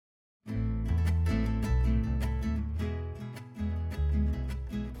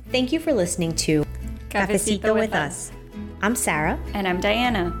Thank you for listening to Cafecito with Us. I'm Sarah. And I'm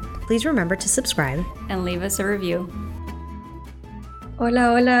Diana. Please remember to subscribe. And leave us a review.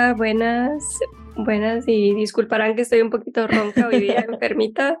 Hola, hola, buenas y disculparán que estoy un poquito ronca hoy día,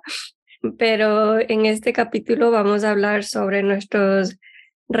 enfermita, pero en este capítulo vamos a hablar sobre nuestros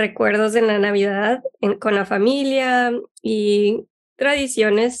recuerdos en la Navidad con la familia y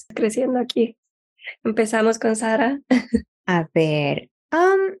tradiciones creciendo aquí. Empezamos con Sara. A ver,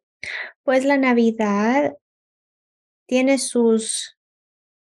 pues la Navidad tiene sus,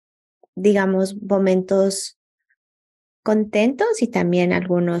 digamos, momentos contentos y también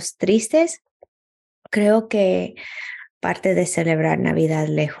algunos tristes. Creo que parte de celebrar Navidad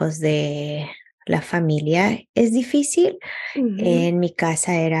lejos de la familia es difícil. Uh-huh. En mi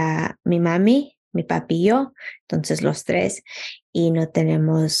casa era mi mami, mi papi y yo, entonces los tres, y no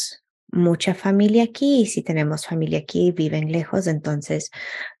tenemos mucha familia aquí, y si tenemos familia aquí, viven lejos, entonces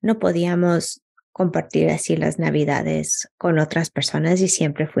no podíamos compartir así las Navidades con otras personas y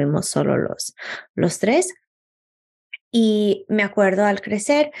siempre fuimos solo los tres. Y me acuerdo al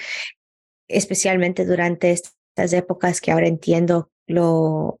crecer, especialmente durante estas épocas que ahora entiendo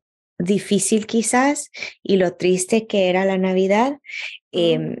lo difícil quizás y lo triste que era la Navidad,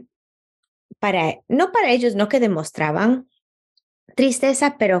 no para ellos, no que demostraban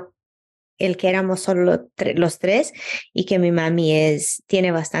tristeza, pero el que éramos solo los tres y que mi mami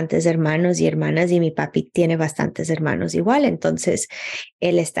tiene bastantes hermanos y hermanas y mi papi tiene bastantes hermanos igual. Entonces,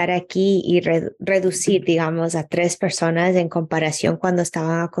 el estar aquí y reducir, digamos, a 3 personas en comparación cuando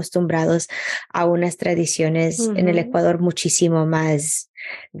estaban acostumbrados a unas tradiciones en el Ecuador muchísimo más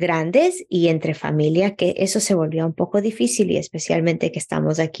grandes y entre familia, que eso se volvió un poco difícil y especialmente que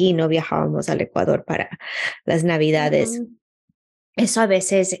estamos aquí y no viajábamos al Ecuador para las Navidades. Eso a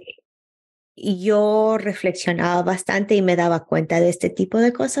veces... Y yo reflexionaba bastante y me daba cuenta de este tipo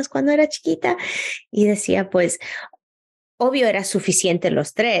de cosas cuando era chiquita y decía, pues, obvio era suficiente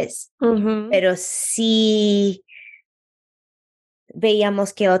los 3, pero sí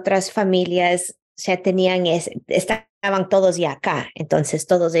veíamos que otras familias estaban todos ya acá, entonces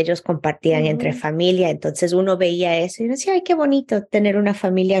todos ellos compartían entre familia, entonces uno veía eso y decía, ay, qué bonito tener una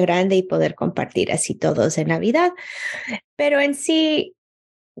familia grande y poder compartir así todos en Navidad, pero en sí...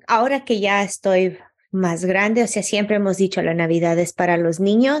 Ahora que ya estoy más grande, o sea, siempre hemos dicho la Navidad es para los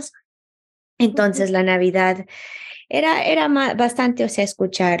niños. Entonces la Navidad era bastante, o sea,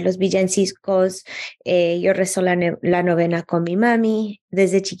 escuchar los villancicos. Yo rezo la novena con mi mami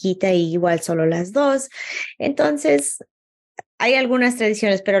desde chiquita y igual solo las 2. Entonces hay algunas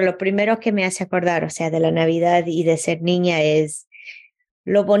tradiciones, pero lo primero que me hace acordar, o sea, de la Navidad y de ser niña es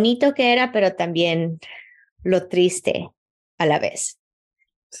lo bonito que era, pero también lo triste a la vez.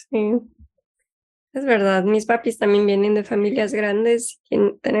 Sí, es verdad. Mis papis también vienen de familias grandes.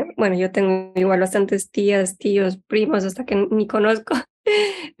 Bueno, yo tengo igual bastantes tías, tíos, primos, hasta que ni conozco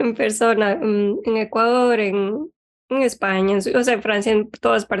en persona, en Ecuador, en España, o sea, en Francia, en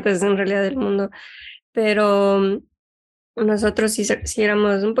todas partes en realidad del mundo. Pero nosotros sí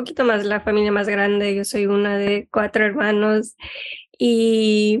éramos un poquito más la familia más grande. Yo soy una de 4 hermanos.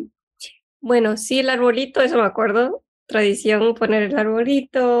 Y bueno, sí, el arbolito, eso me acuerdo. Tradición poner el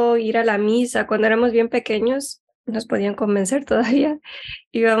arbolito, ir a la misa. Cuando éramos bien pequeños, nos podían convencer todavía.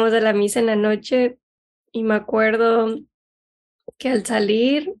 Íbamos a la misa en la noche y me acuerdo que al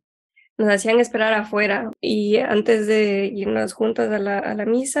salir nos hacían esperar afuera y antes de irnos juntos a la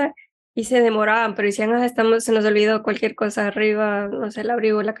misa y se demoraban, pero decían, se nos olvidó cualquier cosa arriba, no sé, el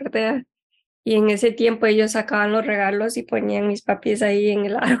abrigo, la cartera. Y en ese tiempo ellos sacaban los regalos y ponían mis papis ahí en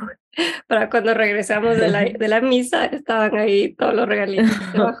el árbol. Para cuando regresamos de la misa, estaban ahí todos los regalitos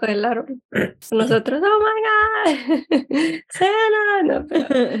debajo del árbol. Nosotros, oh my God, cena, no, pero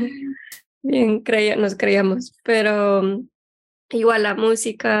bien nos creíamos. Pero igual la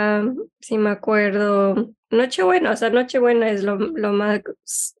música, sí me acuerdo. Nochebuena, o sea, Nochebuena es lo más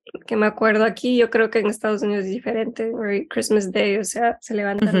que me acuerdo aquí. Yo creo que en Estados Unidos es diferente. Christmas Day, o sea, se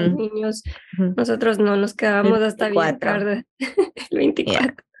levantan los niños. Nosotros no, nos quedábamos hasta bien tarde. El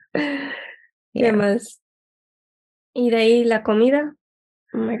 24. ¿Qué más? Y de ahí la comida.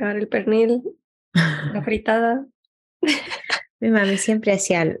 Oh my God, el pernil, la fritada. Mi mami siempre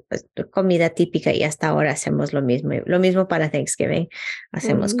hacía comida típica y hasta ahora hacemos lo mismo. Lo mismo para Thanksgiving,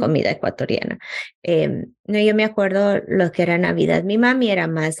 hacemos comida ecuatoriana. No, yo me acuerdo lo que era Navidad. Mi mami era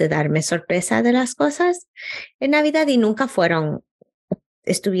más de darme sorpresa de las cosas en Navidad y nunca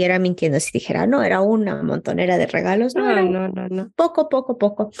estuviera mintiendo si dijera, no, era una montonera de regalos. No, era No.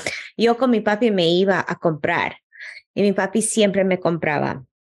 poco. Yo con mi papi me iba a comprar y mi papi siempre me compraba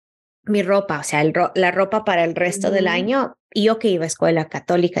mi ropa, o sea, la ropa para el resto del año. Y yo que iba a escuela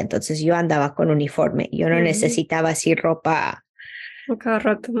católica, entonces yo andaba con uniforme. Yo no necesitaba así ropa, A cada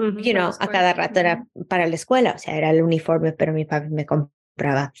rato. a cada rato era para la escuela, o sea, era el uniforme, pero mi papi me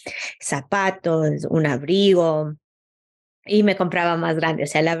compraba zapatos, un abrigo y me compraba más grande. O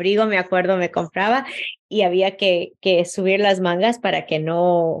sea, el abrigo, me acuerdo, me compraba y había que subir las mangas para que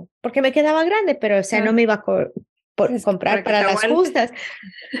no, porque me quedaba grande, pero o sea, no me iba a comprar para las justas.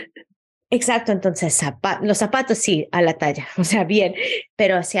 Exacto, entonces los zapatos sí, a la talla, o sea, bien,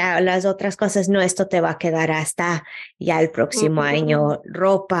 pero o sea, las otras cosas no, esto te va a quedar hasta ya el próximo año,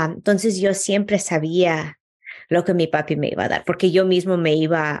 ropa. Entonces yo siempre sabía lo que mi papi me iba a dar, porque yo mismo me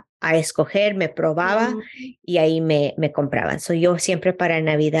iba a escoger, me probaba y ahí me compraban. So, yo siempre para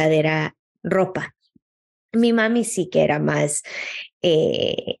Navidad era ropa. Mi mami sí que era más...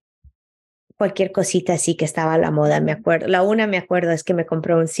 cualquier cosita así que estaba a la moda, me acuerdo. Me acuerdo es que me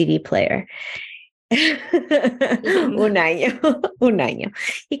compró un CD player. un año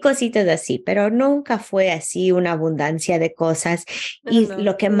y cositas así, pero nunca fue así una abundancia de cosas. Y No,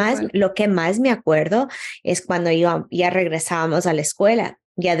 lo que más me acuerdo es cuando ya regresábamos a la escuela,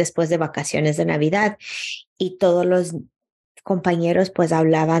 ya después de vacaciones de Navidad, y todos los compañeros pues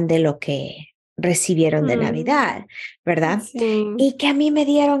hablaban de lo que recibieron de Navidad, ¿verdad? Sí. Y que a mí me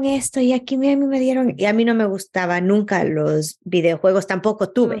dieron esto y aquí a mí me dieron, y a mí no me gustaba nunca los videojuegos, tampoco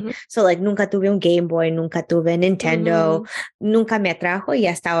tuve. So, like, nunca tuve un Game Boy, nunca tuve Nintendo, nunca me atrajo y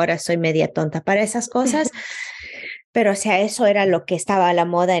hasta ahora soy media tonta para esas cosas. Pero, o sea, eso era lo que estaba a la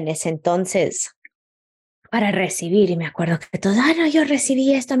moda en ese entonces para recibir. Y me acuerdo que todos, no, yo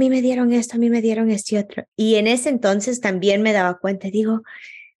recibí esto, a mí me dieron esto, a mí me dieron esto y otro. Y en ese entonces también me daba cuenta, digo,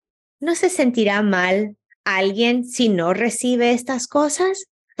 ¿no se sentirá mal alguien si no recibe estas cosas?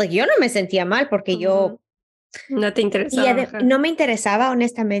 Pues yo no me sentía mal porque yo... No te interesaba. No me interesaba,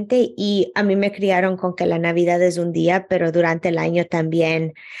 honestamente, y a mí me criaron con que la Navidad es un día, pero durante el año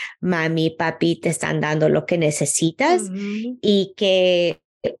también mami, papi te están dando lo que necesitas y que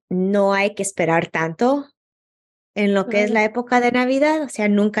no hay que esperar tanto en lo que es la época de Navidad. O sea,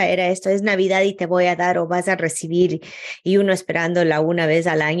 nunca era esto, es Navidad y te voy a dar o vas a recibir, y uno esperándola una vez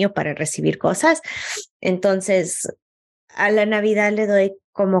al año para recibir cosas. Entonces, a la Navidad le doy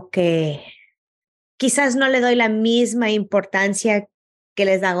como que quizás no le doy la misma importancia que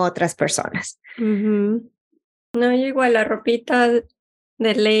les dan otras personas. No, yo igual la ropita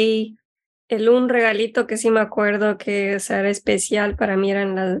de ley, un regalito que sí me acuerdo que era especial para mí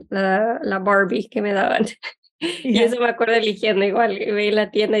eran la Barbie que me daban. Y eso me acuerdo eligiendo igual, veía en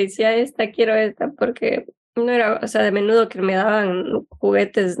la tienda y decía, quiero esta, porque no era, o sea, de menudo que me daban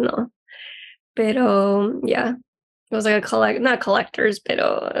juguetes, no. Pero ya, o sea, not collectors,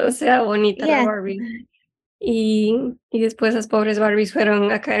 pero o sea, bonita la Barbie. Y después esas pobres Barbies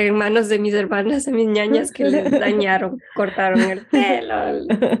fueron a caer en manos de mis hermanas, de mis ñañas, que les dañaron, cortaron el pelo, el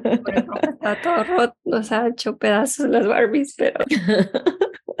ropa estaba todo roto, o sea, hecho pedazos las Barbies, pero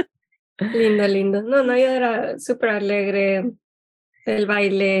lindo, lindo. No, yo era súper alegre, el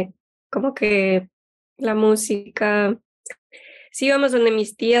baile, como que la música. Sí íbamos donde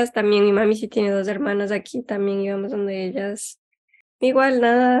mis tías también, mi mami sí tiene 2 hermanas aquí, también íbamos donde ellas. Igual,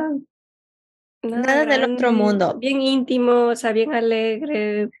 nada Nada del otro grande, mundo. bien íntimo, o sea, bien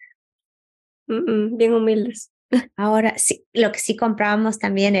alegre, bien humildes. Ahora, sí, lo que sí comprábamos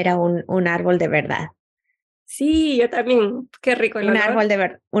también era un árbol de verdad. Sí, yo también, qué rico el olor,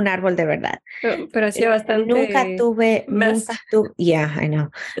 un árbol de verdad. pero hacía Nunca bastante tuve, más I know.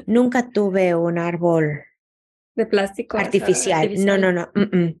 Nunca tuve un árbol de plástico, o sea, artificial. No.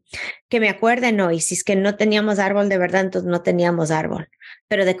 Que me acuerde, no. Y si es que no teníamos árbol de verdad, entonces no teníamos árbol,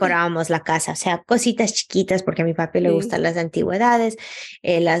 pero decorábamos la casa. O sea, cositas chiquitas, porque a mi papi le Sí. gustan las antigüedades,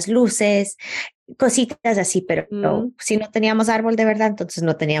 las luces, cositas así, pero si no teníamos árbol de verdad, entonces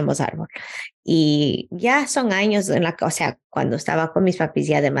no teníamos árbol. Y ya son años o sea, cuando estaba con mis papis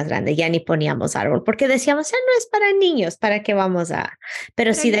ya de más grande, ya ni poníamos árbol, porque decíamos, no es para niños, ¿para qué vamos a?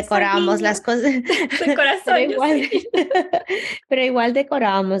 Pero sí decorábamos las cosas. De corazón, pero igual, sí. pero igual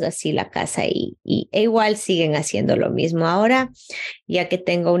decorábamos así la casa e igual siguen haciendo lo mismo. Ahora, ya que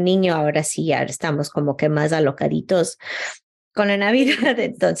tengo un niño, ahora sí ya estamos como que más alocaditos con la Navidad.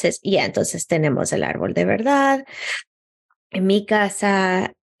 Entonces tenemos el árbol de verdad. En mi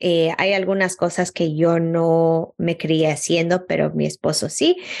casa hay algunas cosas que yo no me crié haciendo, pero mi esposo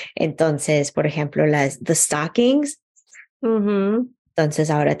sí. Entonces, por ejemplo, the stockings. Entonces Entonces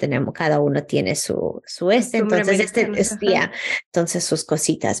ahora cada uno tiene su entonces entonces sus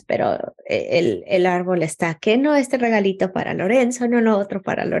cositas, pero el árbol está, que no, este regalito para Lorenzo, no, otro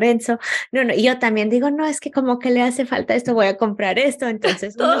para Lorenzo, no, y yo también digo, no, es que como que le hace falta esto, voy a comprar esto,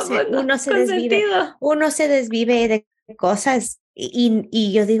 entonces uno se desvive de cosas.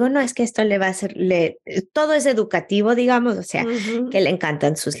 Y yo digo, no, es que esto le va a hacer, todo es educativo, digamos, o sea, que le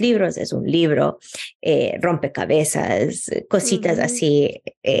encantan sus libros, es un libro, rompecabezas, cositas así,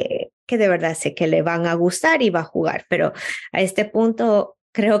 que de verdad sé que le van a gustar y va a jugar, pero a este punto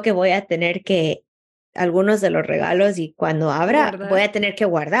creo que voy a tener que, algunos de los regalos y cuando abra, voy a tener que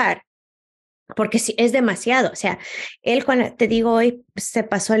guardar. Porque si es demasiado, o sea, él te digo, hoy se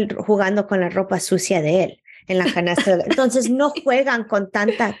pasó jugando con la ropa sucia de él en la canasta. Entonces no juegan con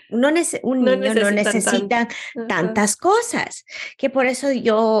un niño no necesita tantas cosas, que por eso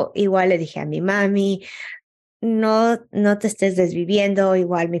yo igual le dije a mi mami, no te estés desviviendo,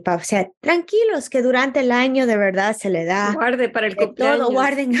 igual mi papá, o sea, tranquilos, que durante el año de verdad se le da. Guarde para el cumpleaños. Todo,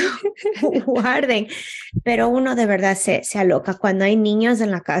 guarden, pero uno de verdad se aloca. Cuando hay niños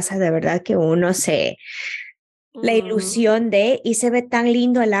en la casa, de verdad que uno la ilusión y se ve tan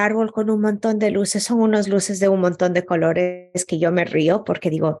lindo el árbol con un montón de luces, son unas luces de un montón de colores que yo me río porque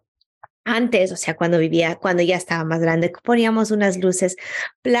digo, antes, o sea, cuando ya estaba más grande, poníamos unas luces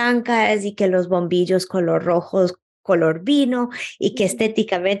blancas y que los bombillos color rojos, color vino y que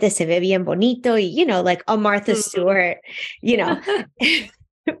estéticamente se ve bien bonito y, like a Martha Stewart,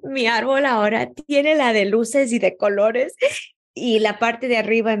 mi árbol ahora tiene la de luces y de colores y la parte de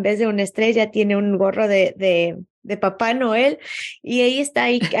arriba en vez de una estrella tiene un gorro de Papá Noel y ahí está,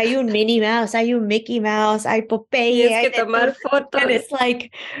 hay un Minnie Mouse, hay un Mickey Mouse, hay Popeye. Tienes que tomar fotos. And it's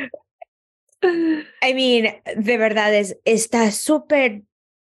like, I mean, de verdad está súper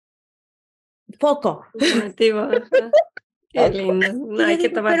poco. Llamativo. Qué lindo. No, hay que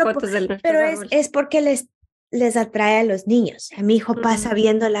tomar fotos del nuestro árbol. Es porque les atrae a los niños. A mi hijo pasa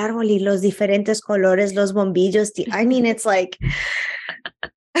viendo el árbol y los diferentes colores, los bombillos. I mean, it's like...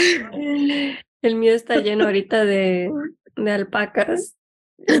 El mío está lleno ahorita de alpacas.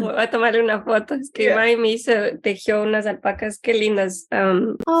 Voy a tomarle una foto. Es que mami me tejió unas alpacas, qué lindas.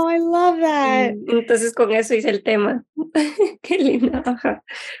 Oh, I love that. Entonces con eso hice el tema. Qué linda. Ajá.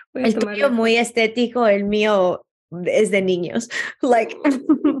 El tuyo muy estético, el mío es de niños. Like,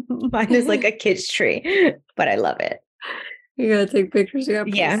 mine is like a kid's tree, but I love it. You gotta take pictures.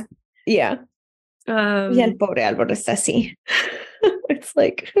 Yeah. Y el pobre árbol está así. It's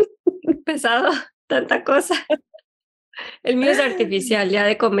like... pesado, tanta cosa. El mío es artificial, ya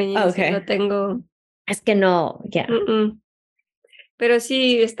de conveniencia, no tengo... Es que no, ya. Pero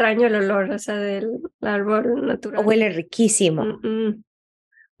sí extraño el olor, o sea, del árbol natural. Huele riquísimo.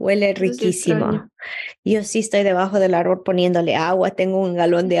 Huele riquísimo. Yo sí estoy debajo del árbol poniéndole agua, tengo un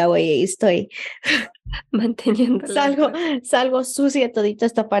galón de agua y ahí estoy manteniendo. Salgo sucia todita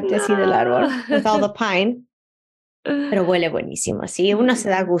esta parte así del árbol, with all the pine. Pero huele buenísimo, sí, uno se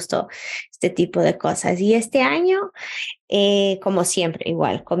da gusto este tipo de cosas. Y este año, como siempre,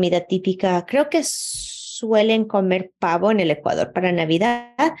 igual, comida típica. Creo que suelen comer pavo en el Ecuador para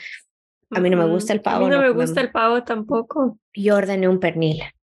Navidad. A mí no me gusta el pavo. A mí no me gusta el pavo tampoco. Yo ordené un pernil.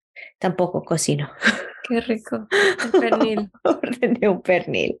 Tampoco cocino. Qué rico, el pernil. Ordené un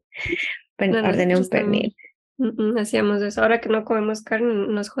pernil. Ordené un pernil. Hacíamos eso. Ahora que no comemos carne,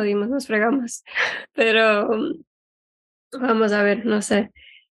 nos jodimos, nos fregamos. Pero... vamos a ver, no sé.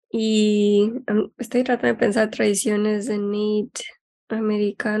 Y estoy tratando de pensar tradiciones de Navidad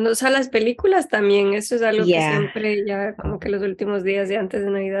americanos. O sea, las películas también. Eso es algo que siempre ya como que los últimos días de antes de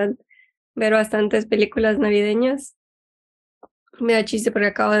Navidad ver bastantes películas navideñas. Me da chiste porque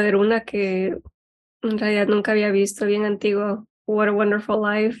acabo de ver una que en realidad nunca había visto, bien antigua. What a Wonderful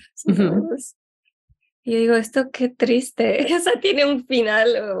Life. Y yo digo, esto qué triste. O sea, tiene un final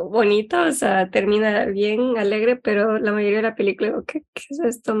bonito, o sea, termina bien, alegre, pero la mayoría de la película, digo, ¿qué es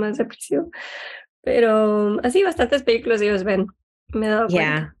esto más depresivo? Pero así bastantes películas ellos ven, me he dado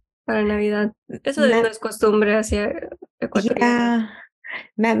cuenta, para Navidad. Eso no es costumbre hacia ecuatoriano.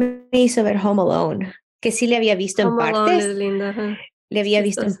 Me hizo ver Home Alone, que sí le había visto en partes. Home Alone es linda, le había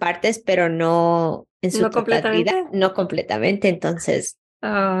visto en partes, pero no en su totalidad, no completamente, entonces...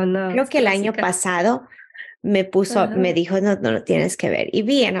 no, creo que el año pasado me dijo, no lo tienes que ver. Y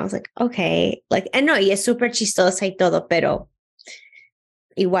vi, and I was like, okay. Like, no, y es súper chistosa y todo, pero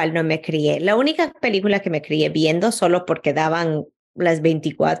igual no me crié. La única película que me crié viendo solo porque daban las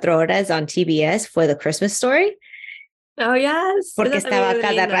 24 horas on TBS fue The Christmas Story. Oh, yes. Porque estaba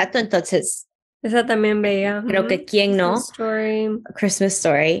cada rato, entonces... esa también veía. Creo que quién no. Christmas Story. Christmas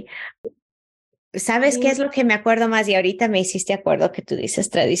Story. ¿Sabes qué es lo que me acuerdo más? Y ahorita me hiciste acuerdo que tú dices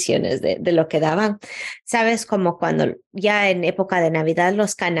tradiciones de lo que daban. ¿Sabes? Como cuando ya en época de Navidad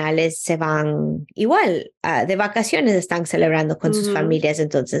los canales se van igual, de vacaciones están celebrando con sus familias.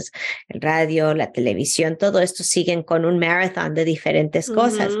 Entonces el radio, la televisión, todo esto siguen con un maratón de diferentes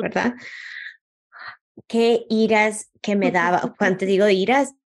cosas, ¿verdad? Qué iras que me daba. Cuando te digo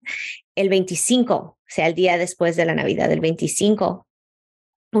iras, el 25, o sea, el día después de la Navidad, el 25.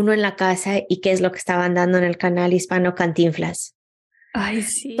 Uno en la casa y qué es lo que estaban dando en el canal hispano, Cantinflas. Ay,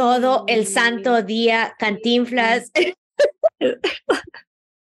 sí. Todo el santo día, Cantinflas.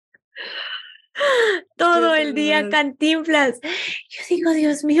 Todo el día, Cantinflas. Yo digo,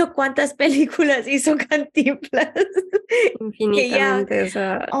 Dios mío, ¿cuántas películas hizo Cantinflas? Infinitamente, que ya, o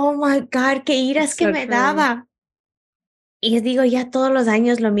sea. oh my God, qué iras que me daba. Y digo, ya todos los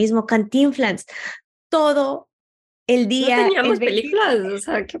años lo mismo, Cantinflas. Todo el día. No teníamos películas, o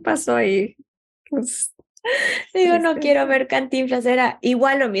sea, ¿qué pasó ahí? Pues, Digo, no quiero ver Cantinflas. Era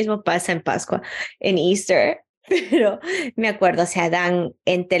igual lo mismo pasa en Pascua, en Easter, pero me acuerdo, o sea, dan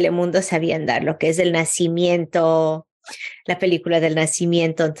en Telemundo sabían dar lo que es el nacimiento, la película del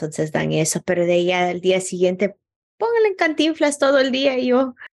nacimiento, entonces dan eso, pero de ella al día siguiente, pónganle en Cantinflas todo el día y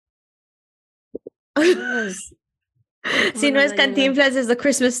yo. Si no es Cantinflas, es The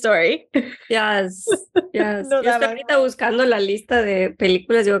Christmas Story. Yes. No Yo estoy ahorita buscando la lista de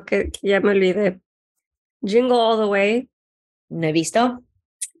películas, digo que ya me olvidé. Jingle All the Way. No he visto.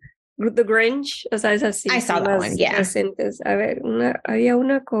 The Grinch, o sea, es así. I saw that one, yeah. Recentes. A ver, había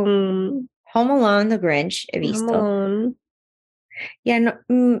una con Home Alone, The Grinch, he visto. Ya no,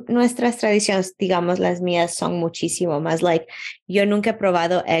 nuestras tradiciones, digamos, las mías son muchísimo más, like, yo nunca he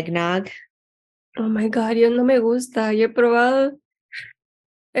probado eggnog. Oh my God, yo no me gusta. Yo he probado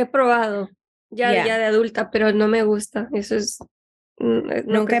ya de adulta, pero no me gusta. Eso es.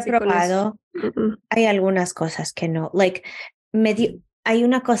 Nunca he probado. Hay algunas cosas que no, like, hay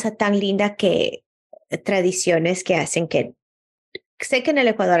una cosa tan linda que tradiciones que hacen que sé que en el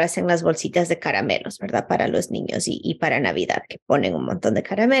Ecuador hacen las bolsitas de caramelos, ¿verdad? Para los niños y para Navidad, que ponen un montón de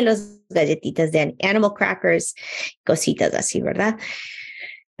caramelos, galletitas de animal crackers, cositas así, ¿verdad?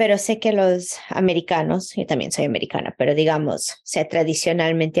 Pero sé que los americanos, yo también soy americana, pero digamos, o sea,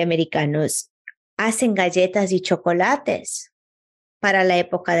 tradicionalmente americanos hacen galletas y chocolates para la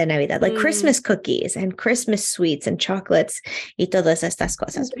época de Navidad, like Christmas cookies and Christmas sweets and chocolates y todas estas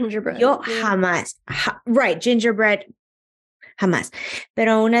cosas. Gingerbread. Yo jamás, right, gingerbread, jamás.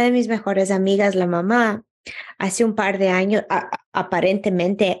 Pero una de mis mejores amigas, la mamá, hace un par de años,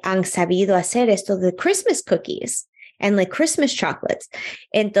 aparentemente han sabido hacer esto de Christmas cookies and like Christmas chocolates.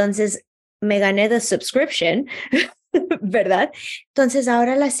 Entonces me gané the subscription, ¿verdad? Entonces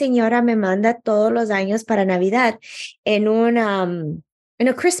ahora la señora me manda todos los años para Navidad en un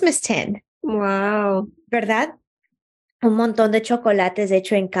Christmas tin. Wow. ¿Verdad? Un montón de chocolates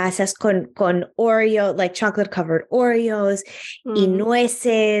hecho en casas con Oreo, like chocolate covered Oreos y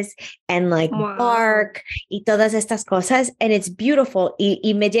nueces and like bark y todas estas cosas. And it's beautiful.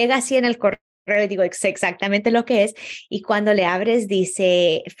 Y me llega así en el correo y digo, sé exactamente lo que es. Y cuando le abres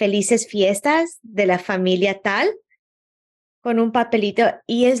dice, felices fiestas de la familia tal, con un papelito.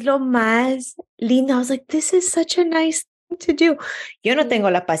 Y es lo más lindo. I was like, this is such a nice thing to do. Yo no tengo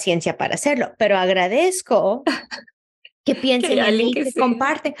la paciencia para hacerlo, pero agradezco que piensen en mí, que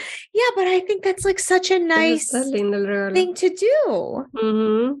comparten. Yeah, but I think that's like such a nice thing to do.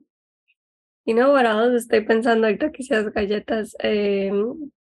 You know what else? Estoy pensando ahorita que seas galletas.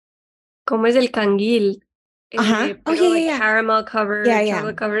 ¿Cómo es el canguil? Caramel covered,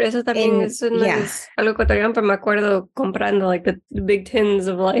 chocolate covered. Eso también es algo ecuatoriano, pero me acuerdo comprando like the big tins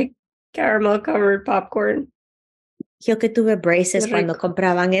of like caramel covered popcorn. Yo que tuve braces cuando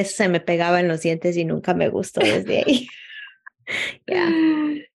compraban eso, se me pegaba en los dientes y nunca me gustó desde ahí.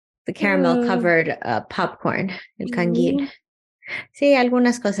 The caramel covered popcorn, el canguil. Sí,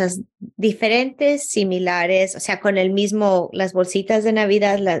 algunas cosas diferentes, similares, o sea, con el mismo, las bolsitas de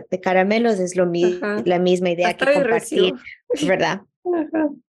Navidad, de caramelos, es la misma idea hasta que compartir, ¿verdad?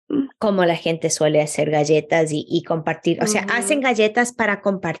 Como la gente suele hacer galletas y compartir, o sea, hacen galletas para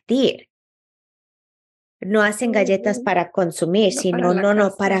compartir. No hacen galletas para consumir, sino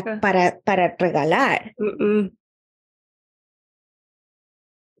para regalar.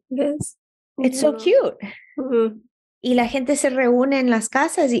 ¿Ves? It's so cute. Y la gente se reúne en las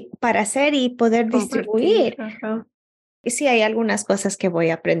casas para hacer y poder distribuir. Sí, hay algunas cosas que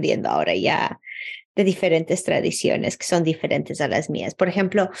voy aprendiendo ahora ya de diferentes tradiciones que son diferentes a las mías. Por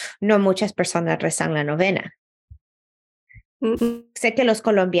ejemplo, no muchas personas rezan la novena. Sé que los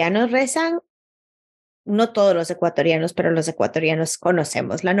colombianos rezan no todos los ecuatorianos, pero los ecuatorianos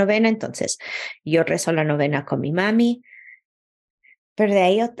conocemos la novena, entonces yo rezo la novena con mi mami, pero de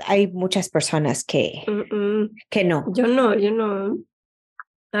ahí hay muchas personas que no. Yo no.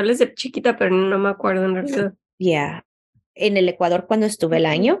 Tal vez de chiquita, pero no me acuerdo en realidad. Yeah. En el Ecuador, cuando estuve el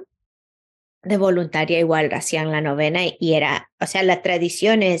año de voluntaria, igual hacían la novena y era, o sea, la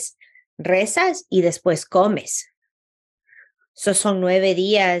tradición es rezas y después comes. Son 9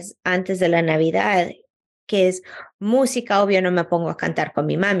 días antes de la Navidad, que es música. Obvio, no me pongo a cantar con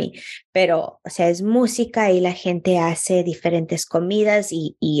mi mami, pero, o sea, es música y la gente hace diferentes comidas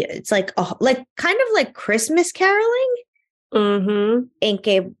y it's like kind of like Christmas caroling, en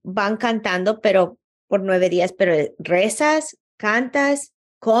que van cantando, pero por 9 días, pero rezas, cantas,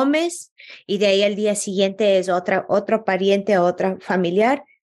 comes y de ahí al día siguiente es otro pariente, otra familiar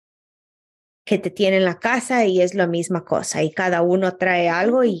que te tiene en la casa y es la misma cosa y cada uno trae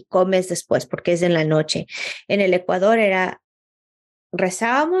algo y comes después porque es en la noche. En el Ecuador era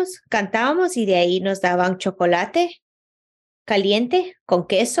rezábamos, cantábamos y de ahí nos daban chocolate caliente con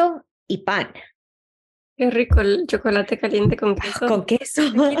queso y pan. Qué rico el chocolate caliente con queso. Con queso.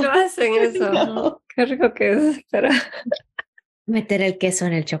 Aquí lo hacen eso. No. Qué rico que es. Pero... meter el queso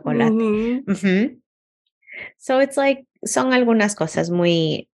en el chocolate. So it's like, son algunas cosas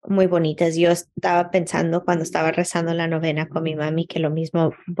muy, muy bonitas. Yo estaba pensando cuando estaba rezando la novena con mi mami que lo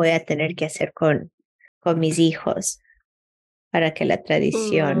mismo voy a tener que hacer con mis hijos para que la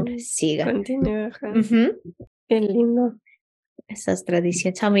tradición siga. Continúa. Qué lindo. Esas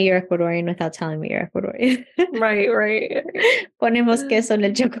tradiciones. Tell me you're Ecuadorian without telling me you're Ecuadorian. Right. Ponemos queso en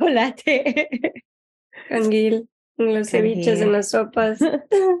el chocolate. Canguil, en los ceviches, en las sopas.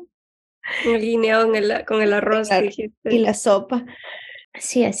 El guineo con el arroz que dijiste. Y la sopa.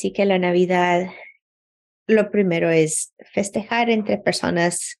 Sí, así que la Navidad, lo primero es festejar entre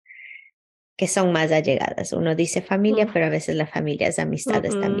personas que son más allegadas. Uno dice familia, pero a veces la familia es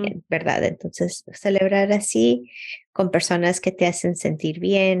amistades también, ¿verdad? Entonces, celebrar así con personas que te hacen sentir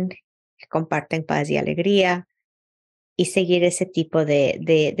bien, que comparten paz y alegría y seguir ese tipo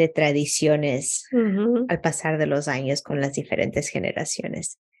de tradiciones al pasar de los años con las diferentes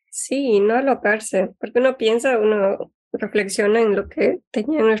generaciones. Sí, no alocarse, porque uno reflexiona en lo que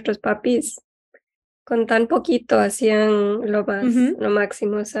tenían nuestros papis. Con tan poquito hacían lo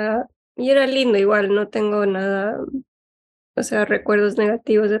máximo, o sea, y era lindo igual, no tengo nada, o sea, recuerdos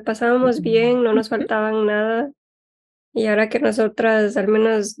negativos, pasábamos bien, no nos faltaban nada, y ahora que nosotras, al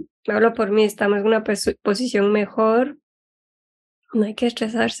menos hablo por mí, estamos en una posición mejor, no hay que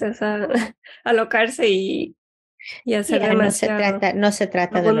estresarse, o sea, alocarse y hacer demasiado. No se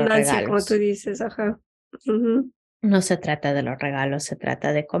trata de los regalos. Como tú dices, ajá. No se trata de los regalos, se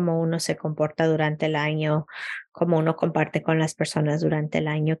trata de cómo uno se comporta durante el año, cómo uno comparte con las personas durante el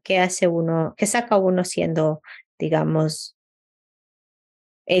año, qué hace uno, qué saca uno siendo, digamos,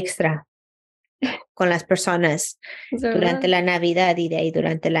 extra con las personas durante la Navidad y de ahí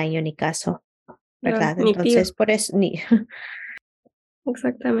durante el año, ni caso, ¿verdad? No, entonces, por eso,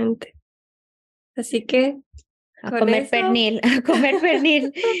 Exactamente. Así que a comer pernil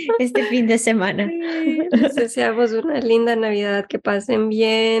este fin de semana. Les deseamos una linda Navidad, que pasen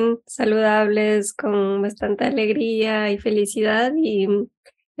bien, saludables, con bastante alegría y felicidad, y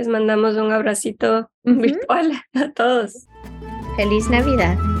les mandamos un abracito virtual a todos. Feliz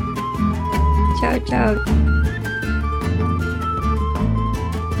Navidad. Chao.